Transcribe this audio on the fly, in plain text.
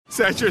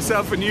Set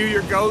yourself a New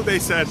Year goal, they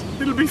said.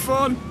 It'll be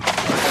fun.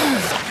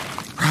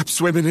 Perhaps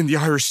swimming in the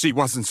Irish Sea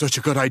wasn't such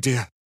a good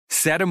idea.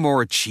 Set a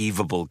more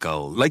achievable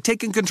goal, like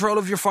taking control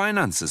of your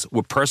finances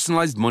with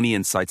personalised money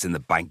insights in the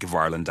Bank of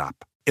Ireland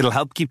app. It'll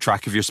help keep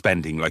track of your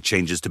spending, like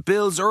changes to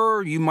bills,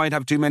 or you might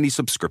have too many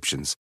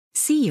subscriptions.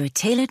 See your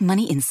tailored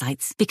money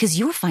insights, because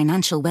your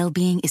financial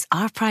well-being is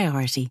our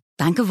priority.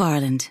 Bank of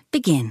Ireland.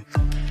 Begin.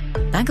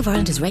 Bank of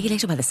Ireland is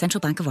regulated by the Central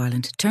Bank of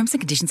Ireland. Terms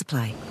and conditions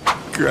apply.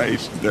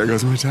 Great. There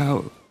goes my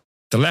towel.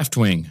 The Left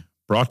Wing,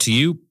 brought to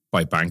you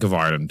by Bank of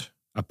Ireland,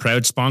 a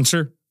proud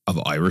sponsor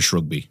of Irish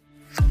rugby.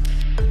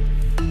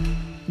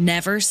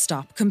 Never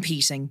stop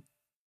competing.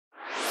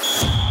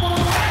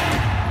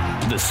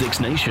 The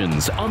Six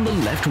Nations on the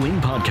Left Wing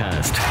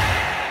podcast.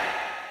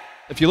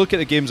 If you look at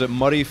the games at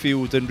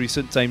Murrayfield in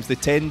recent times, they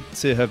tend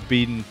to have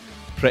been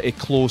pretty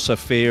close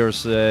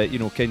affairs,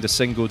 kind of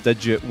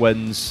single-digit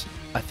wins.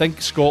 I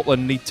think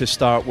Scotland need to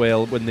start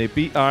well. When they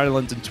beat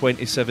Ireland in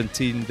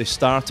 2017, they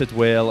started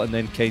well and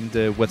then kind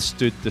of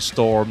withstood the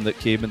storm that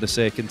came in the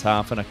second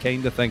half, and I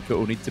kind of think it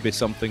will need to be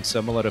something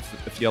similar.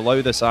 If you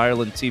allow this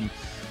Ireland team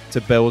to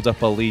build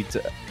up a lead,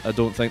 I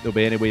don't think there'll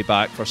be any way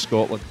back for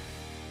Scotland.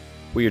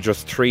 We are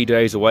just 3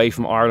 days away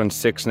from Ireland's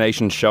Six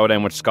Nations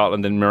showdown with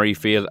Scotland in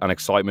Murrayfield, and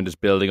excitement is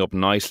building up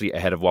nicely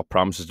ahead of what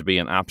promises to be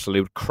an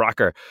absolute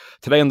cracker.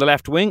 Today on the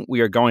Left Wing,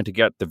 we are going to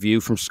get the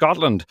view from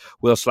Scotland.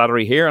 Will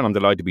Slattery here, and I'm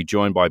delighted to be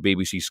joined by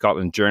BBC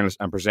Scotland journalist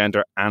and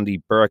presenter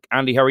Andy Burke.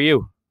 Andy, how are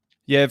you?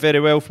 Yeah, very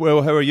well.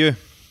 Will, how are you?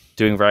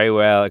 Doing very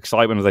well.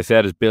 Excitement, as I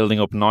said, is building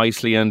up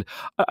nicely, and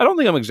I don't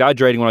think I'm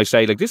exaggerating when I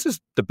say, this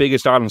is the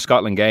biggest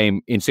Ireland-Scotland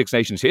game in Six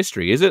Nations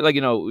history, is it?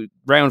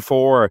 Round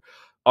 4...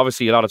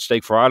 Obviously, a lot at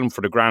stake for Ireland for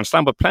the Grand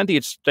Slam, but plenty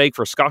at stake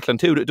for Scotland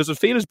too. Does it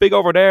feel as big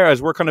over there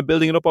as we're kind of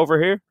building it up over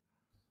here?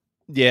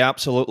 Yeah,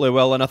 absolutely.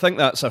 Well, and I think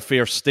that's a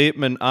fair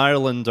statement.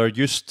 Ireland are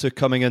used to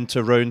coming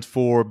into round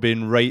 4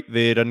 being right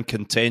there in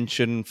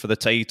contention for the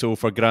title,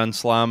 for Grand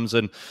Slams,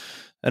 and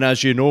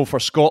as you know, for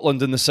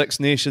Scotland in the Six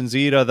Nations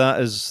era, that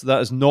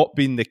has not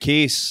been the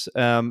case.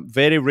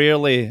 Very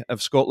rarely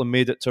have Scotland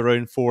made it to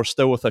round 4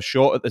 still with a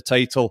shot at the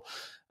title.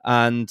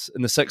 And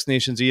in the Six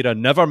Nations era,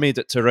 never made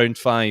it to round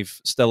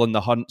 5, still in the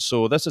hunt.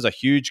 So this is a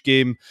huge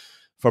game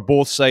for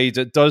both sides.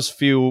 It does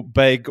feel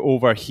big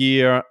over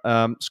here.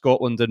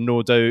 Scotland, and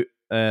no doubt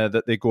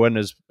that they go in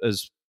as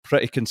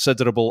pretty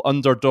considerable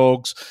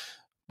underdogs,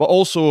 but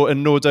also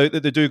in no doubt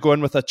that they do go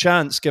in with a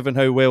chance, given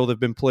how well they've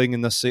been playing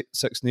in the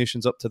Six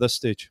Nations up to this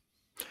stage.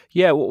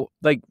 Yeah, well,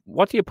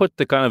 what do you put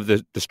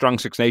the strong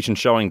Six Nations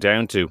showing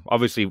down to?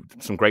 Obviously,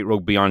 some great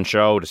rugby on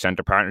show. The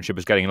centre partnership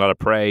is getting a lot of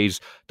praise.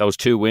 Those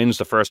 2 wins,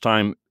 the first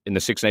time in the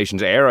Six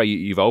Nations era,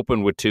 you've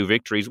opened with 2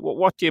 victories.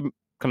 What do you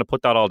kind of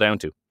put that all down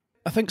to?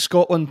 I think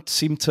Scotland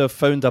seem to have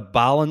found a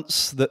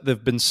balance that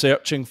they've been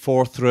searching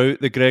for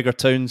throughout the Gregor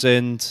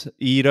Townsend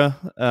era.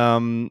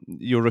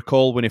 You'll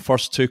recall when he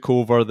first took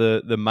over,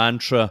 the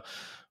mantra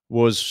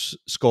was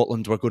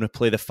Scotland were going to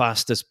play the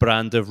fastest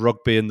brand of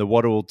rugby in the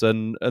world,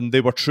 and they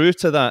were true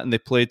to that, and they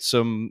played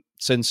some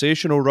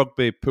sensational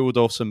rugby, pulled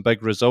off some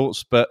big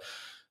results, but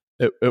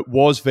it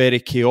was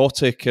very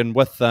chaotic, and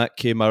with that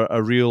came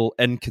a real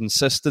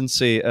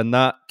inconsistency, and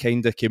that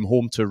kind of came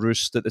home to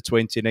roost at the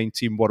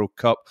 2019 World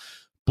Cup,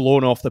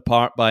 blown off the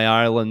park by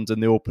Ireland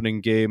in the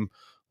opening game,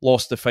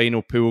 lost the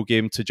final pool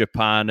game to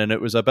Japan, and it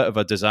was a bit of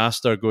a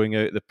disaster going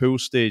out at the pool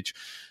stage.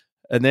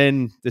 And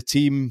then the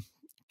team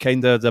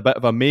kind of a bit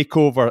of a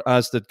makeover,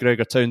 as did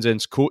Gregor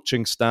Townsend's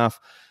coaching staff,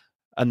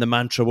 and the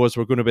mantra was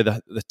we're going to be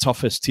the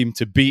toughest team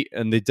to beat,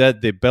 and they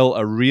did. They built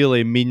a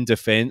really mean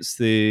defence.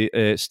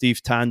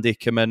 Steve Tandy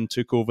came in,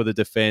 took over the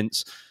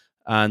defence,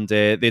 and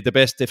they had the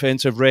best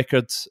defensive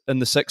record in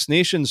the Six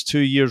Nations 2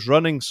 years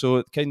running, so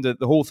it kind of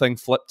the whole thing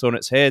flipped on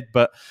its head.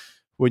 But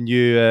when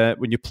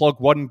you plug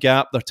one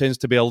gap, there tends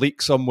to be a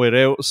leak somewhere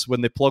else.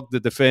 When they plugged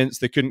the defence,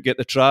 they couldn't get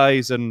the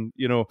tries, and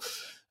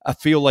I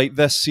feel like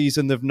this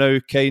season they've now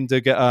kind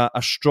of got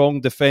a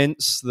strong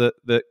defence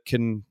that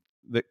can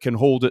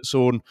hold its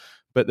own,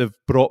 but they've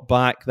brought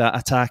back that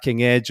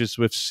attacking edge, as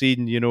we've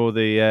seen.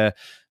 They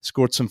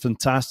scored some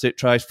fantastic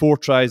tries, 4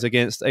 tries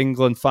against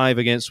England, 5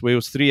 against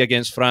Wales, 3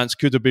 against France,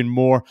 could have been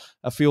more.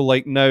 I feel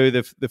like now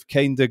they've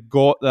kind of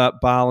got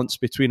that balance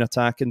between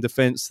attack and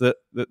defence that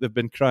they've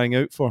been crying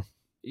out for.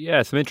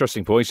 Yeah, some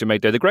interesting points you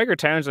make there. The Gregor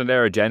Townsend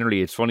era,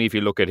 generally, it's funny if you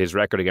look at his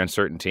record against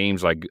certain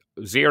teams, like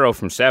 0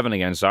 from 7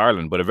 against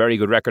Ireland, but a very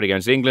good record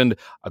against England,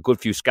 a good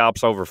few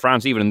scalps over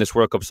France, even in this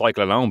World Cup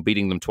cycle alone,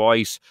 beating them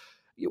twice.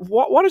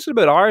 What is it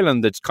about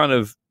Ireland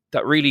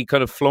that really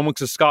kind of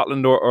flummoxes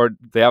Scotland, or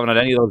they haven't had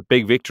any of those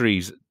big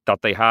victories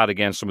that they had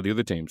against some of the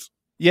other teams?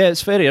 Yeah,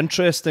 it's very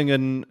interesting,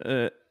 and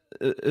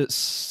it's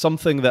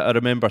something that I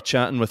remember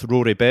chatting with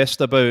Rory Best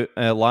about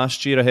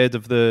last year ahead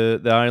of the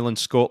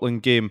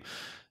Ireland-Scotland game.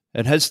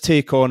 And his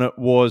take on it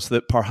was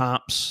that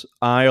perhaps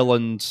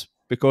Ireland,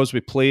 because we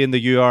play in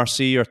the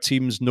URC, our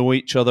teams know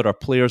each other, our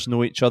players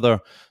know each other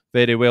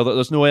very well, that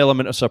there's no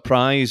element of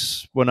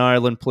surprise when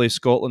Ireland plays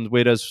Scotland,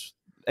 whereas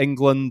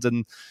England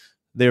and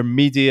their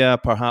media,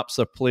 perhaps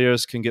their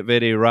players can get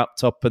very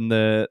wrapped up in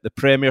the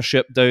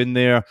Premiership down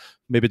there,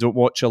 maybe don't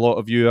watch a lot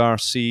of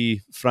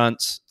URC,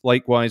 France,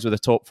 likewise with the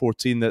top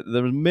 14, that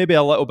there was maybe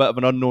a little bit of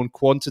an unknown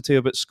quantity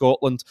about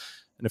Scotland.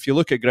 And if you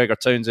look at Gregor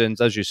Townsend's,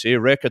 as you say,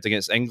 record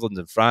against England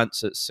and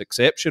France, it's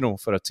exceptional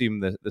for a team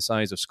the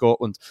size of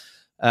Scotland.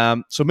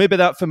 So maybe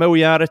that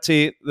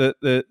familiarity,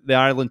 the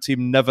Ireland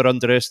team never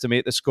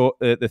underestimate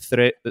the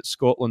threat that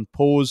Scotland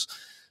pose.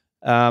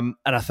 And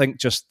I think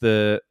just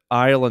the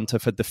Ireland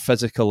have had the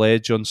physical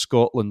edge on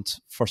Scotland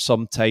for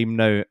some time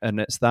now, and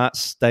it's that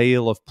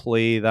style of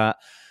play, that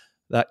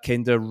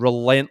kind of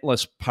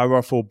relentless,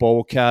 powerful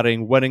ball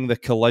carrying, winning the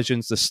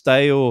collisions, the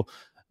style.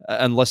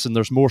 And listen,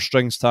 there's more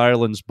strings to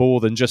Ireland's bow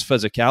than just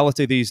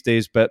physicality these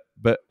days, but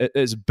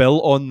it's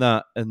built on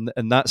that, and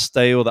that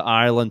style that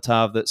Ireland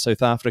have, that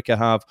South Africa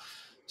have.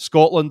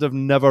 Scotland have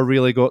never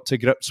really got to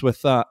grips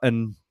with that,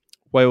 and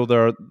while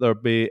there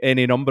be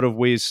any number of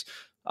ways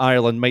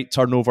Ireland might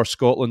turn over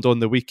Scotland on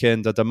the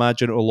weekend, I'd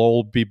imagine it will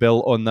all be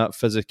built on that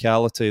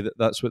physicality.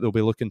 That's what they'll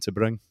be looking to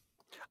bring.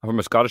 And from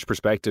a Scottish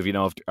perspective,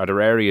 are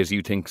there areas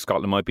you think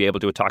Scotland might be able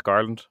to attack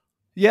Ireland?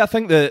 Yeah, I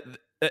think that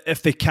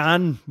if they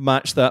can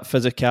match that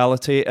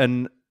physicality,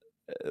 and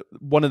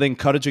one of the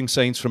encouraging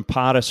signs from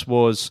Paris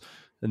was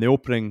in the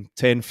opening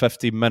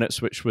 10-15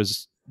 minutes, which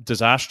was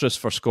disastrous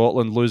for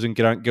Scotland, losing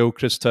Grant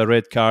Gilchrist to a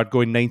red card,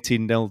 going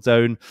 19-0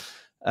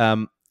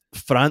 down.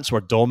 France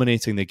were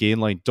dominating the gain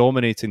line,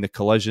 dominating the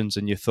collisions,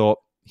 and you thought,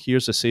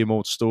 here's the same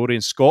old story.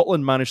 And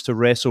Scotland managed to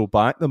wrestle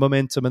back the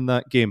momentum in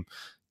that game.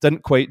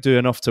 Didn't quite do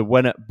enough to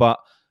win it, but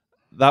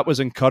that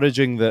was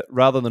encouraging, that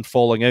rather than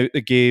falling out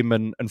the game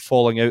and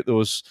falling out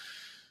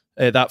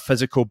that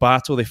physical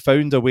battle, they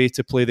found a way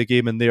to play the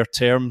game in their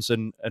terms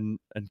and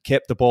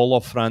kept the ball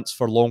off France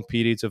for long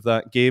periods of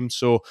that game.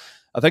 So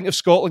I think if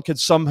Scotland could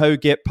somehow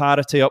get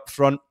parity up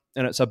front,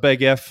 and it's a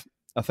big if,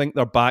 I think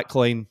their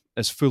backline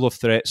is full of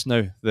threats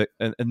now,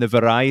 and the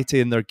variety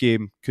in their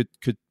game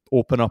could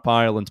open up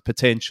Ireland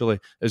potentially,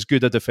 as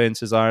good a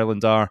defence as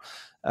Ireland are.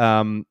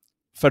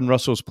 Finn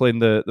Russell's playing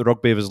the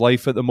rugby of his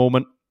life at the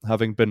moment,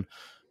 having been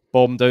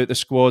bombed out the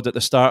squad at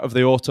the start of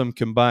the autumn,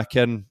 come back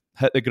in,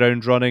 hit the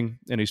ground running,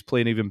 and he's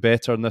playing even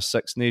better in this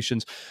Six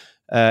Nations.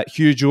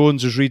 Hugh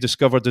Jones has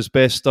rediscovered his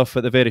best stuff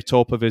at the very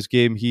top of his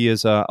game. He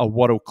is a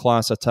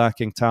world-class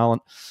attacking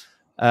talent.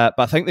 But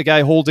I think the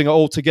guy holding it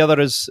all together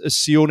is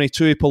Sione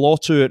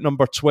Tuipulotu at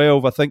number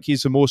 12. I think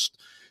he's the most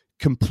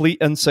complete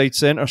inside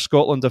centre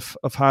Scotland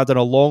have had in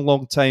a long,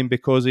 long time,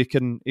 because he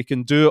can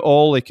do it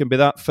all. He can be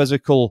that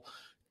physical,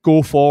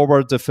 go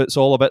forward if it's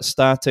all a bit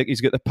static.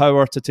 He's got the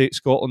power to take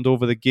Scotland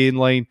over the gain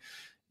line.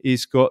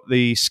 He's got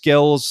the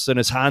skills and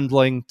his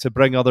handling to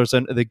bring others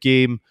into the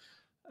game.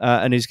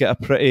 And he's got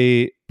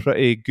a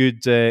pretty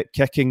good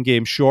kicking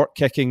game, short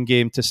kicking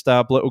game to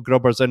stab little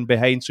grubbers in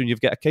behind. So when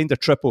you've got a kind of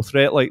triple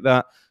threat like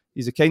that,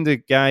 he's the kind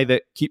of guy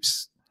that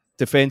keeps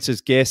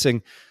defences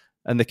guessing,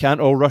 and they can't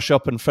all rush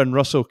up and Finn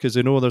Russell because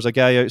they know there's a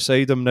guy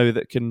outside him now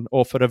that can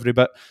offer every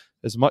bit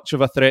as much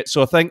of a threat.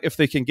 So I think if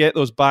they can get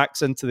those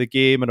backs into the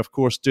game, and of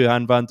course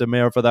Duhan van der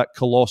Merwe, that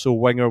colossal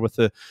winger with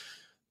the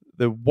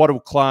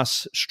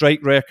world-class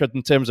strike record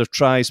in terms of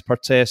tries per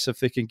test, if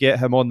they can get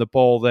him on the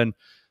ball, then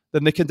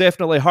they can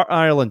definitely hurt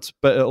Ireland,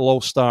 but it'll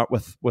all start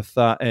with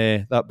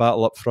that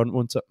battle up front,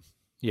 won't it?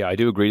 Yeah, I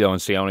do agree though on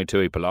Sione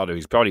Tuipulotu.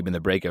 He's probably been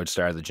the breakout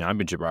star of the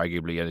championship,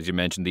 arguably. And as you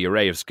mentioned, the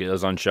array of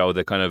skills on show,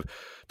 the kind of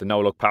the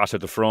no-look pass at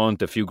the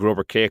front, a few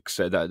grubber kicks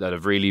that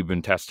have really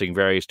been testing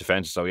various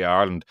defences. So yeah,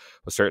 Ireland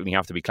will certainly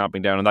have to be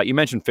clamping down on that. You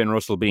mentioned Finn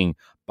Russell being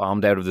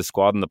bombed out of the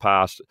squad in the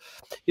past.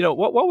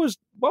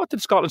 What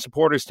did Scotland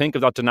supporters think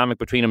of that dynamic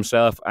between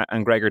himself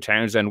and Gregor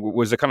Townsend?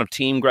 Was it kind of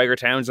team Gregor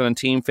Townsend and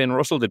team Finn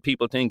Russell? Did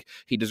people think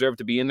he deserved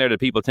to be in there? Did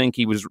people think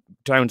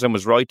Townsend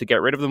was right to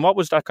get rid of them? What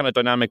was that kind of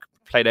dynamic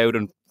played out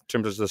in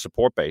terms of the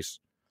support base?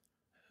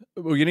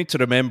 Well, you need to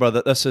remember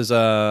that this is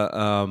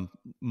a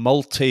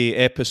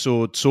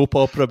multi-episode soap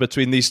opera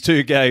between these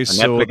two guys.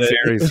 A Netflix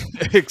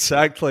series.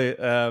 Exactly.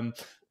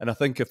 And I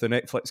think if the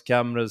Netflix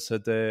cameras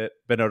had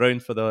been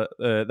around for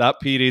that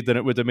period, then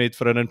it would have made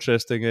for an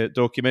interesting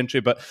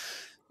documentary. But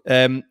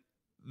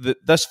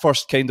this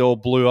first kind of all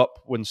blew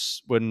up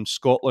when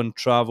Scotland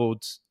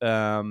travelled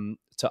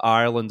to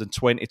Ireland in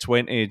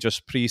 2020,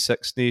 just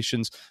pre-Six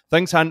Nations.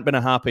 Things hadn't been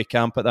a happy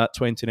camp at that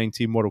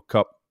 2019 World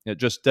Cup. It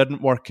just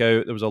didn't work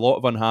out. There was a lot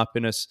of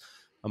unhappiness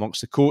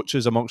amongst the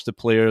coaches, amongst the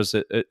players.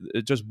 It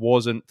just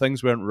wasn't.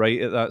 Things weren't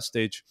right at that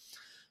stage.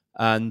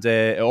 And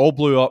it all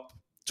blew up.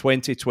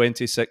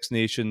 2020 Six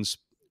Nations,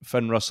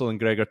 Finn Russell and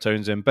Gregor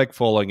Townsend, big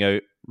falling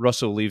out.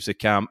 Russell leaves the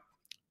camp,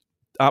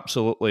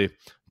 absolutely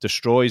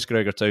destroys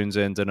Gregor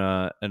Townsend in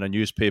a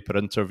newspaper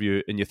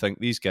interview, and you think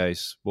these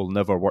guys will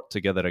never work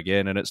together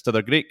again. And it's to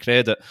their great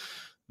credit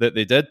that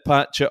they did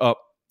patch it up.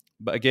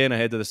 But again,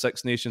 ahead of the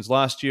Six Nations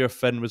last year,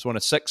 Finn was one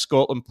of 6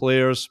 Scotland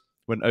players,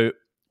 went out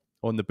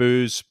on the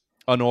booze,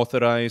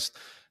 unauthorised,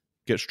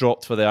 gets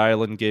dropped for the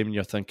Ireland game, and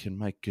you're thinking,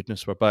 my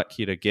goodness, we're back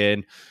here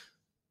again.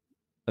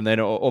 And then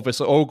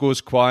obviously all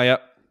goes quiet,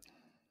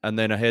 and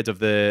then ahead of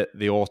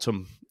the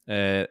autumn,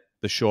 the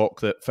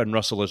shock that Finn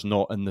Russell is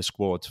not in the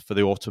squad for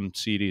the autumn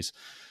series.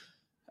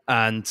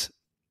 And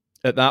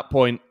at that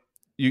point,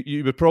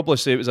 you would probably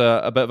say it was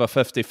a bit of a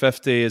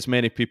 50-50, as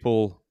many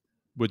people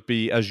would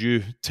be, as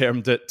you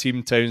termed it,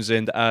 Team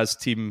Townsend as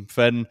Team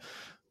Finn.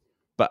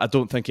 But I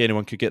don't think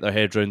anyone could get their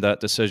head around that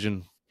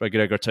decision by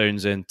Gregor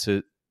Townsend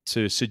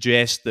to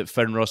suggest that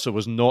Finn Russell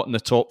was not in the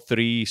top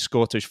 3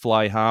 Scottish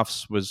fly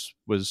halves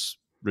was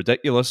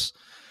ridiculous.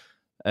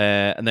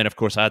 And then, of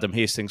course, Adam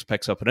Hastings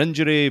picks up an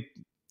injury.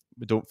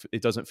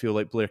 It doesn't feel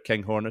like Blair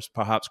Kinghorn is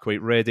perhaps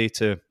quite ready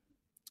to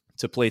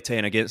play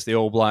 10 against the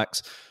All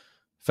Blacks.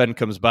 Finn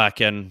comes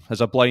back in, has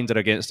a blinder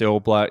against the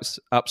All Blacks,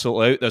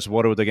 absolutely out this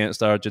world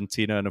against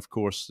Argentina, and of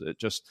course it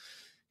just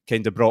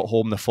kind of brought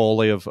home the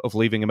folly of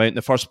leaving him out in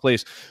the first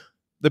place.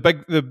 The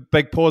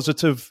big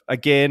positive,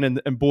 again,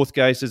 and both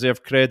guys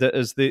deserve credit,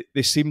 is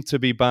they seem to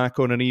be back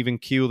on an even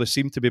keel. They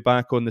seem to be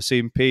back on the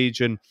same page,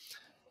 and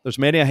there's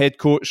many a head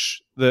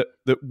coach that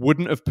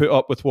wouldn't have put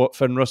up with what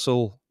Finn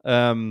Russell,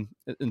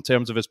 in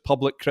terms of his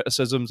public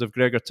criticisms of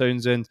Gregor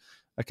Townsend.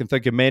 I can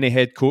think of many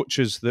head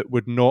coaches that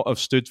would not have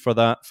stood for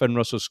that. Finn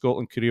Russell's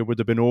Scotland career would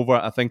have been over.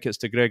 I think it's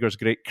to Gregor's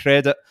great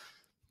credit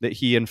that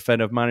he and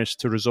Finn have managed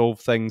to resolve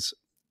things,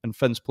 and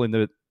Finn's playing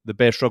the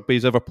best rugby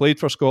he's ever played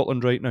for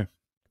Scotland right now.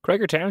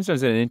 Gregor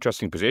Townsend's in an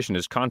interesting position.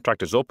 His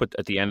contract is up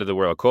at the end of the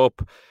World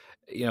Cup.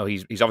 You know,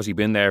 he's obviously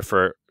been there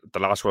for the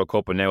last World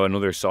Cup and now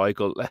another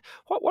cycle.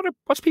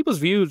 What's people's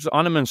views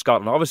on him in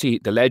Scotland? Obviously,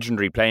 the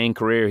legendary playing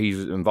career.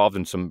 He's involved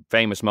in some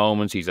famous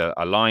moments. He's a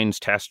Lions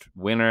Test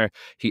winner.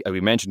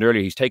 We mentioned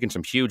earlier, he's taken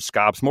some huge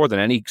scalps, more than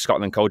any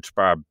Scotland coach,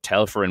 bar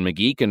Telfer and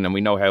McGeechan, and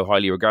we know how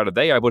highly regarded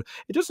they are. But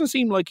it doesn't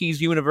seem like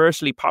he's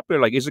universally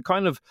popular. Like, is it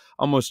kind of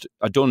almost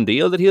a done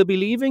deal that he'll be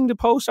leaving the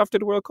post after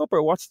the World Cup,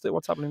 or what's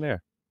happening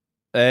there?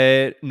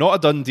 Not a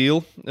done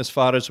deal, as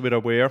far as we're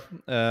aware.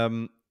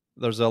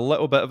 There's a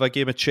little bit of a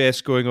game of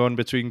chess going on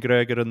between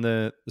Gregor and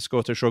the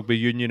Scottish Rugby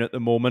Union at the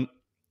moment.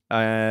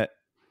 I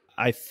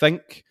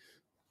think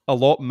a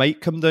lot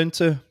might come down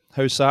to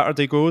how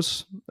Saturday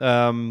goes.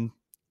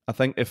 I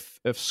think if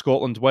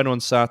Scotland win on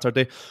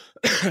Saturday,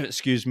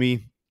 excuse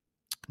me,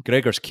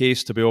 Gregor's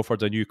case to be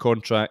offered a new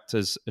contract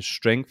is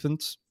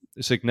strengthened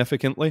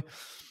significantly.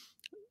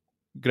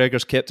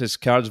 Gregor's kept his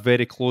cards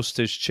very close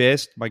to his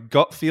chest. My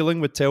gut feeling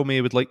would tell me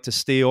he would like to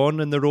stay on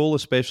in the role,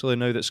 especially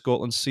now that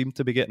Scotland seem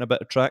to be getting a bit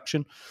of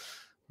traction.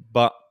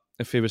 But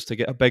if he was to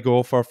get a big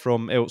offer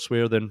from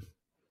elsewhere, then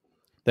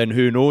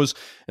who knows?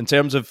 In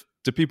terms of,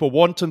 do people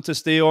want him to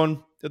stay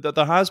on?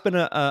 There has been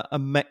a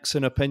mix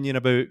in opinion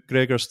about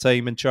Gregor's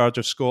time in charge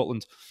of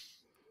Scotland.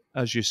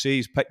 As you say,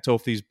 he's picked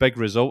off these big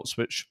results,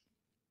 which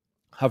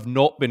have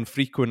not been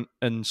frequent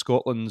in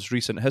Scotland's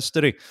recent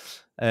history.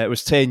 It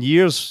was 10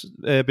 years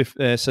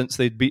since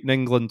they'd beaten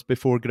England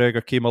before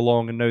Gregor came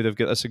along, and now they've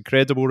got this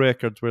incredible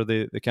record where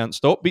they can't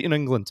stop beating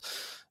England.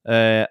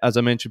 As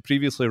I mentioned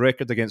previously,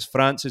 record against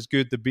France is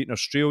good. They've beaten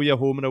Australia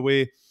home and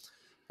away.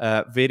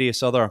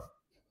 Various other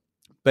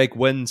big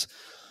wins.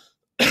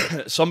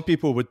 Some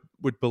people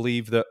would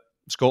believe that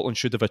Scotland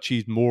should have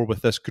achieved more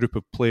with this group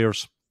of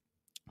players,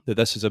 that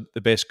this is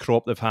the best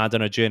crop they've had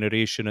in a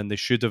generation, and they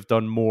should have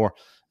done more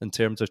in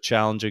terms of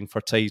challenging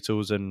for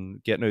titles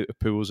and getting out of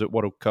pools at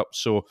World Cup.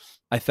 So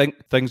I think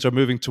things are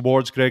moving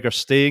towards Gregor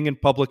staying in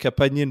public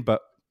opinion, but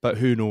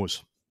who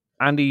knows?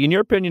 Andy, in your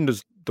opinion,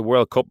 does the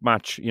World Cup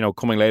match,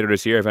 coming later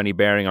this year, have any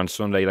bearing on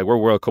Sunday? Like, we're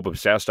World Cup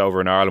obsessed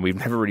over in Ireland. We've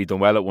never really done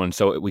well at one,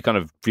 so we kind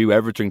of view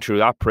everything through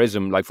that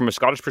prism. Like, from a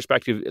Scottish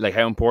perspective, like,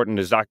 how important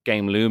is that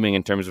game looming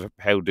in terms of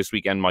how this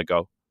weekend might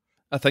go?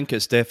 I think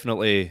it's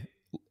definitely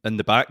in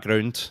the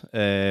background.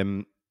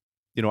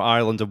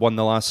 Ireland have won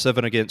the last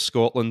 7 against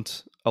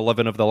Scotland,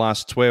 11 of the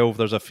last 12.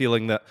 There's a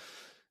feeling that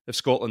if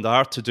Scotland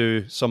are to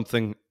do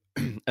something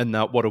in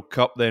that World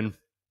Cup, then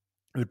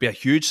it would be a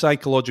huge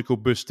psychological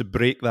boost to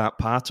break that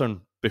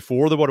pattern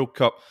before the World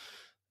Cup.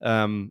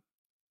 And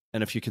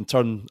if you can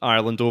turn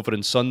Ireland over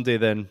on Sunday,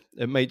 then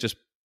it might just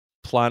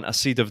plant a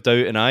seed of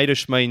doubt in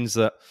Irish minds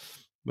that,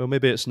 well,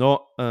 maybe it's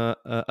not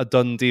a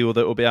done deal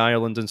that will be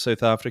Ireland and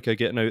South Africa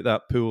getting out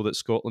that pool, that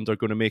Scotland are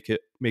going to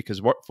make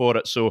us work for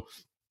it. So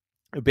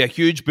it would be a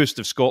huge boost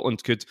if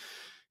Scotland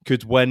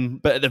could win.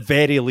 But at the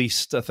very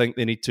least, I think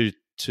they need to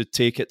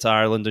take it to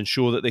Ireland and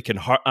show that they can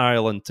hurt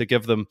Ireland, to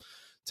give them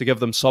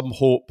some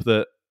hope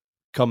that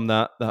come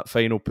that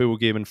final pool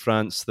game in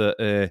France, that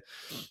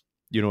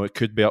it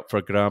could be up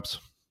for grabs.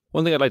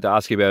 One thing I'd like to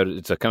ask you about,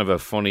 it's a kind of a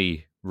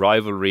funny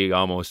rivalry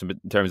almost in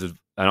terms of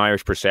an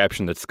Irish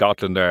perception that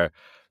Scotland are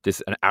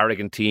an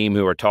arrogant team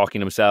who are talking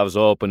themselves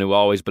up and who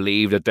always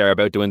believe that they're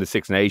about to win the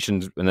Six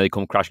Nations, and they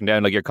come crashing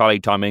down. Like, your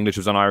colleague Tom English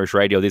was on Irish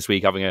radio this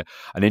week having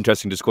an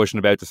interesting discussion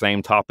about the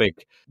same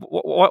topic.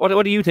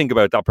 What do you think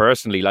about that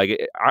personally? Like,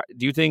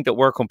 do you think that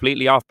we're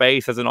completely off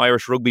base as an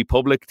Irish rugby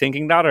public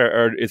thinking that,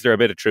 or is there a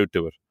bit of truth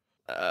to it?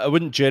 I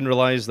wouldn't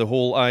generalise the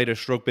whole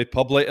Irish rugby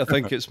public. I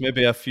think it's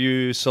maybe a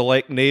few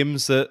select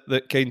names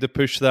that kind of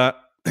push that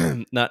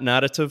that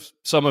narrative,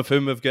 some of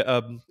whom have got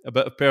a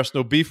bit of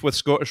personal beef with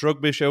Scottish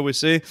rugby, shall we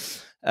say.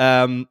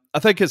 I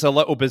think it's a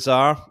little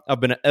bizarre. I've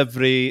been at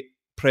every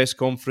press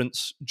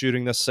conference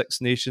during this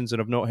Six Nations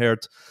and I've not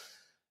heard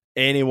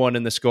anyone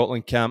in the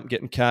Scotland camp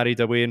getting carried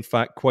away. In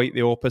fact, quite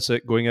the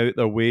opposite, going out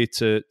their way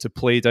to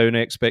play down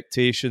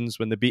expectations.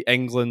 When they beat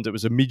England, it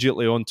was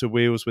immediately on to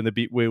Wales. When they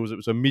beat Wales, it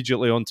was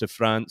immediately on to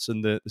France,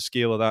 and the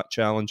scale of that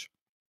challenge.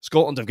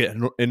 Scotland have got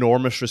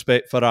enormous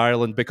respect for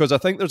Ireland, because I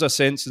think there's a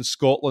sense in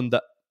Scotland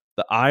that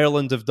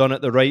Ireland have done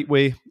it the right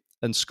way,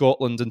 and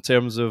Scotland, in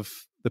terms of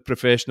the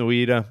professional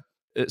era,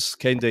 it's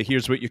kind of,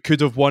 here's what you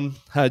could have won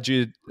had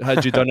you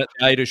done it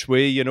the Irish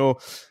way. You know,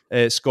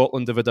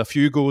 Scotland have had a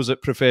few goes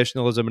at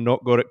professionalism and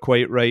not got it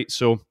quite right.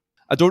 So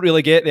I don't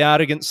really get the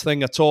arrogance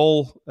thing at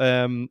all.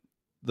 There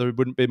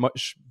wouldn't be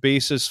much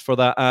basis for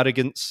that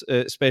arrogance,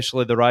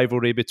 especially the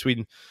rivalry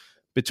between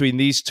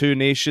these two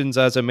nations.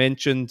 As I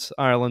mentioned,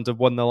 Ireland have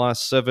won the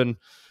last 7,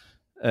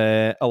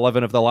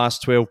 11 of the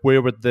last 12. Where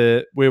would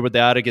the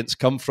arrogance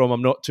come from?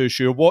 I'm not too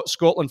sure. What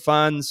Scotland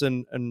fans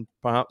and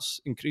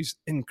perhaps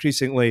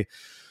increasingly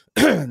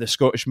the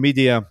Scottish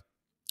media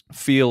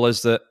feel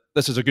is that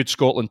this is a good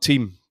Scotland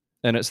team,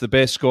 and it's the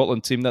best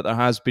Scotland team that there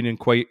has been in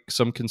quite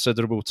some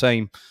considerable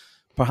time.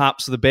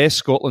 Perhaps the best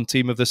Scotland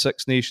team of the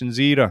Six Nations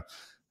era.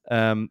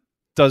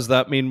 Does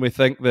that mean we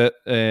think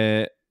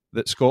that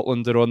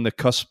Scotland are on the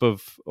cusp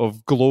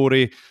of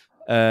glory?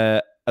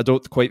 I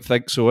don't quite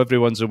think so.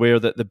 Everyone's aware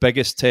that the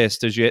biggest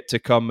test is yet to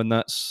come, and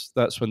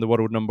that's when the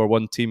world number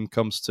 1 team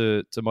comes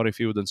to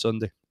Murrayfield on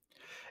Sunday.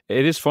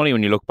 It is funny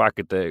when you look back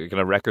at the kind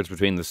of records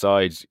between the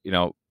sides. You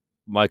know,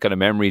 my kind of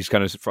memories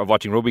kind of from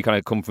watching rugby kind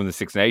of come from the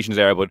Six Nations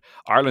era, but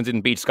Ireland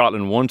didn't beat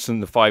Scotland once in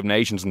the Five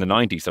Nations in the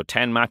 90s. So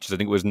 10 matches, I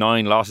think it was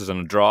 9 losses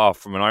and a draw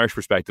from an Irish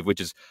perspective, which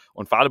is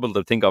unfathomable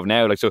to think of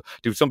now. Like, so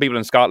do some people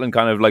in Scotland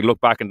kind of like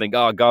look back and think,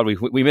 oh God,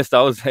 we missed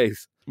those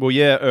days? Well,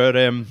 yeah,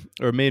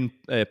 our main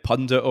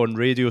pundit on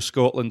Radio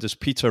Scotland is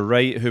Peter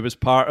Wright, who was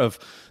part of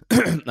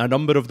a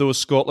number of those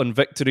Scotland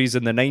victories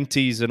in the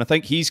 90s, and I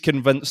think he's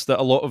convinced that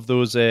a lot of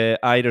those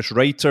Irish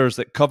writers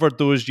that covered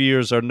those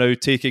years are now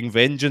taking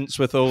vengeance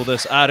with all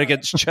this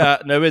arrogance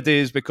chat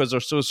nowadays, because they're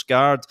so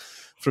scarred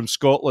from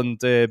Scotland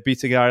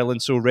beating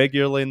Ireland so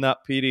regularly in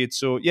that period.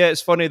 So yeah, it's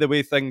funny the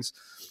way things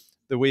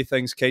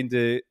kind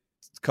of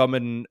come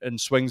in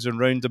swings and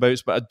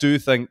roundabouts, but I do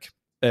think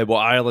what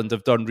Ireland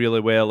have done really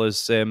well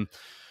is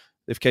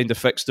they've kind of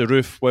fixed the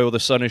roof while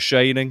the sun is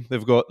shining.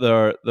 They've got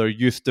their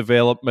youth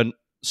development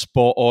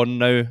spot on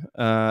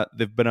now.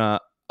 They've been a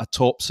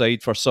top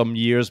side for some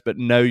years, but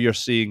now you're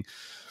seeing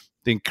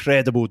the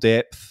incredible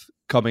depth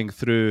coming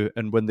through.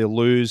 And when they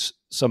lose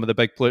some of the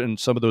big players, and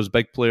some of those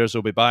big players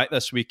will be back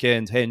this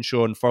weekend,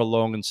 Henshaw and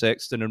Furlong and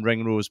Sexton and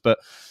Ringrose, but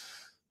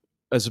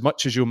as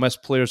much as you'll miss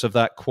players of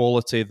that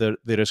quality, there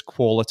is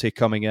quality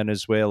coming in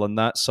as well, and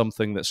that's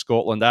something that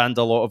Scotland and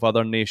a lot of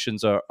other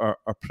nations are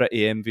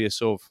pretty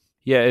envious of.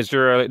 Yeah, is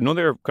there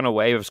another kind of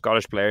wave of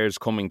Scottish players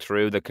coming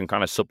through that can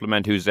kind of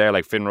supplement who's there,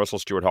 like Finn Russell,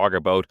 Stuart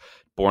Hogger, both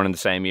born in the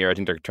same year? I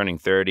think they're turning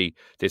 30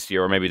 this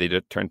year, or maybe they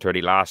did turn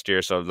 30 last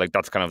year, so like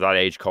that's kind of that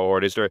age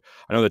cohort. Is there?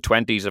 I know the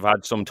 20s have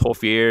had some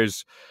tough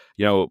years.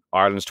 You know,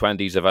 Ireland's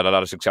 20s have had a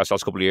lot of success the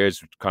last couple of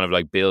years, kind of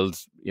like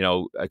builds, you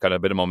know, a kind of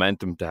a bit of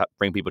momentum to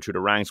bring people through the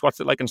ranks. What's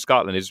it like in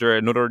Scotland? Is there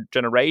another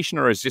generation,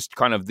 or is this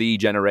kind of the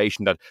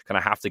generation that kind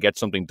of have to get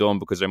something done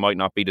because there might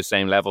not be the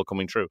same level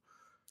coming through?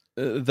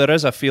 There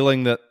is a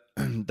feeling that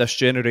this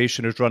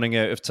generation is running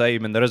out of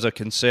time, and there is a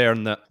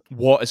concern that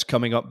what is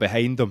coming up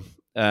behind them.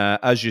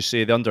 As you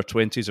say, the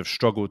under-20s have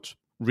struggled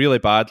really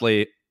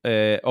badly,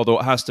 although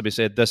it has to be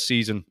said this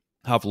season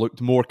have looked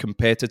more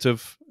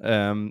competitive,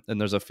 and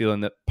there's a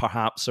feeling that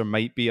perhaps there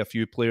might be a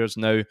few players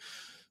now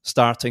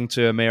starting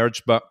to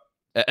emerge, but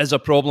it is a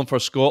problem for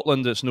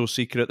Scotland. It's no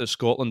secret that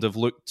Scotland have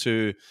looked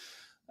to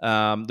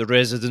the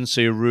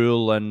residency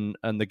rule and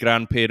the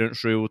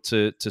grandparents rule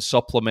to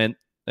supplement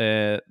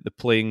the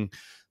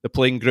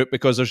playing group,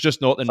 because there's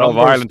just not the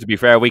numbers. Of Ireland, to be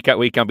fair, we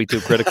can't be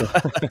too critical.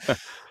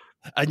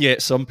 And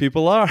yet some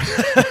people are.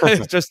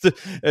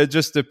 It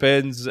just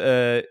depends.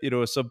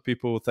 Some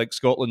people think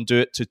Scotland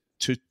do it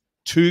to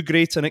too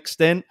great an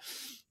extent.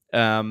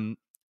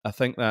 I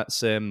think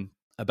that's a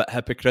bit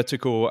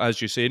hypocritical,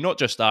 as you say. Not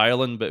just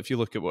Ireland, but if you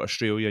look at what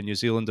Australia and New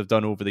Zealand have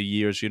done over the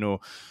years, you know,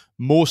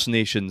 most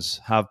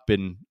nations have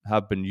been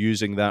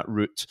using that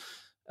route.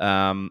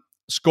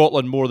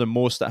 Scotland more than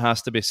most, it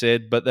has to be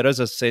said, but there is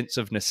a sense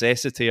of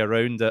necessity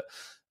around it.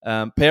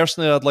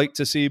 Personally, I'd like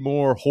to see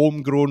more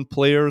homegrown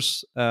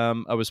players.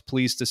 I was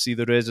pleased to see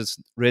the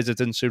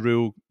residency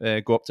rule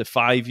go up to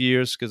 5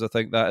 years, because I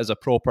think that is a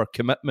proper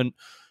commitment,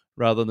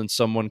 rather than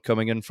someone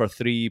coming in for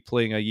 3,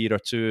 playing a year or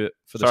two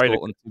for the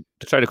Scotland team.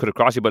 Sorry to cut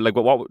across you, but like,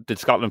 what did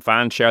Scotland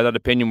fans share that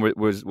opinion?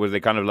 Was they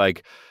kind of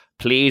like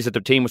pleased that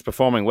the team was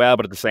performing well,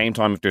 but at the same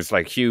time, if there's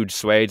like huge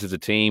swathes of the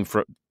team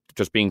for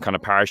just being kind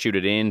of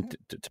parachuted in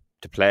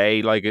to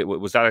play, like,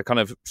 was that a kind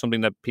of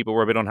something that people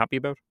were a bit unhappy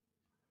about?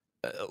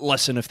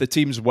 Listen, if the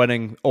team's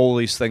winning, all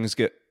these things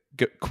get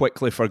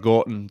quickly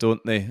forgotten,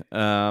 don't they?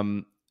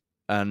 And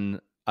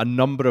a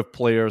number of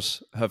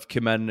players have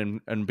come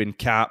in and been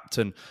capped.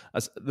 And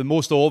as the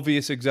most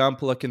obvious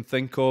example I can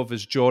think of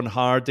is John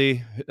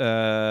Hardy.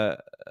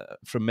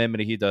 From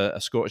memory, he had a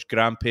Scottish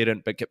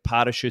grandparent, but get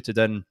parachuted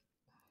in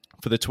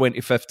for the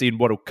 2015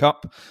 World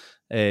Cup.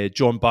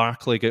 John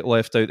Barclay get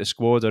left out the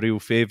squad, a real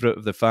favourite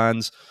of the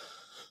fans.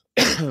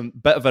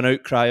 Bit of an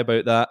outcry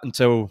about that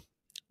until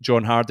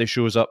John Hardy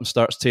shows up and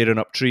starts tearing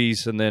up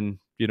trees, and then,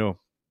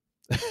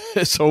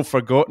 it's all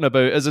forgotten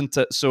about, isn't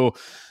it? So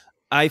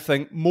I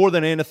think more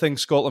than anything,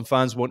 Scotland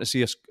fans want to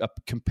see a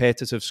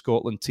competitive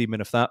Scotland team,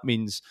 and if that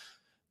means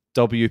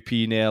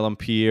WP, Nell,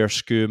 Pierre,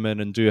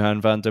 Schoeman and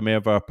Duhan van der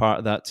Merwe are part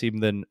of that team,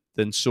 then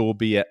so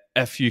be it.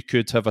 If you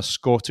could have a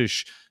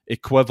Scottish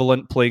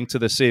equivalent playing to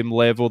the same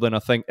level, then I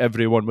think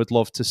everyone would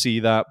love to see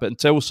that. But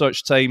until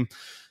such time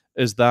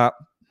as that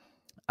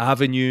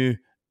avenue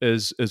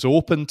is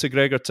open to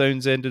Gregor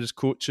Townsend and his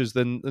coaches,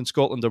 then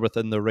Scotland are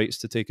within their rights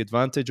to take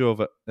advantage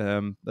of it.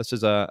 This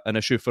is an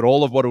issue for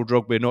all of World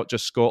Rugby, not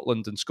just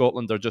Scotland, and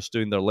Scotland are just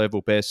doing their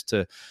level best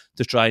to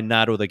try and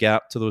narrow the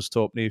gap to those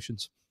top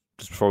nations.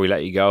 Just before we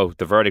let you go,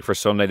 the verdict for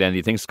Sunday then, do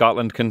you think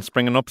Scotland can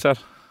spring an upset?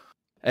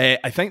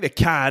 I think they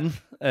can.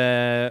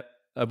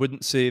 I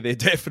wouldn't say they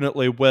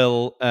definitely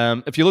will.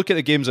 If you look at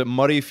the games at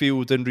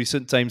Murrayfield in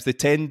recent times, they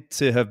tend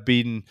to have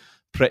been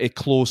pretty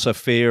close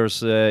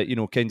affairs,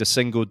 kind of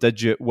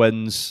single-digit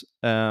wins.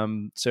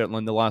 Certainly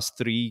in the last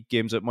 3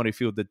 games at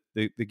Murrayfield,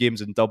 the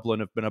games in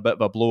Dublin have been a bit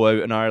of a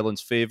blowout in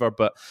Ireland's favour,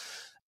 but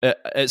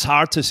it's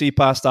hard to see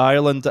past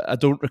Ireland. I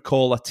don't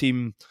recall a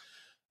team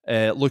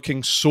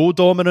looking so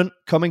dominant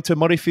coming to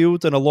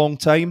Murrayfield in a long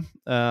time.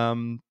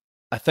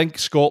 I think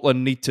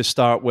Scotland need to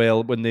start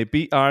well. When they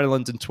beat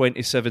Ireland in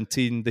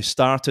 2017, they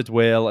started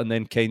well and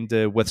then kind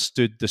of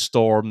withstood the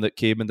storm that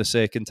came in the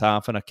second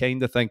half. And I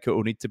kind of think it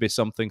will need to be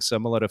something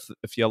similar.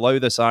 If you allow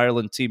this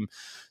Ireland team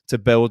to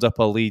build up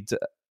a lead,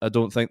 I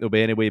don't think there'll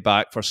be any way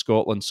back for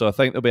Scotland. So I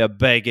think there'll be a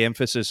big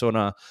emphasis on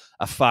a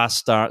fast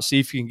start. See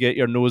if you can get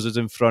your noses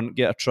in front,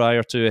 get a try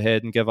or two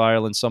ahead and give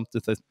Ireland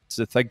something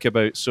to think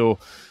about. So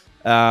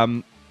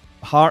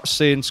heart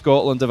saying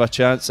Scotland have a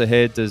chance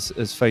ahead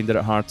is finding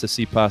it hard to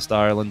see past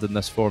Ireland in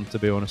this form, to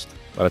be honest.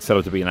 Well, it's set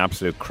up to be an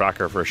absolute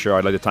cracker for sure.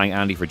 I'd like to thank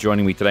Andy for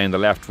joining me today in the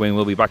Left Wing.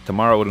 We'll be back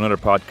tomorrow with another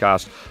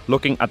podcast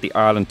looking at the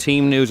Ireland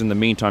team news. In the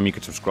meantime, you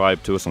can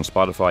subscribe to us on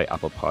Spotify,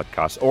 Apple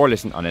Podcasts or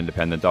listen on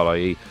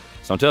independent.ie.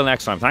 So until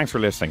next time, thanks for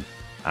listening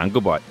and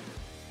goodbye.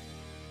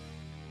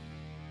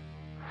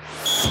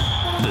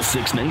 The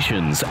Six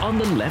Nations on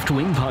the Left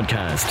Wing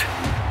Podcast.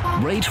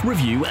 Rate,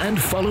 review and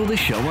follow the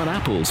show on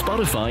Apple,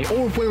 Spotify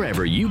or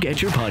wherever you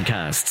get your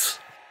podcasts.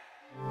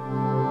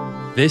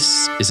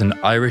 This is an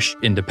Irish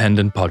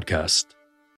Independent podcast.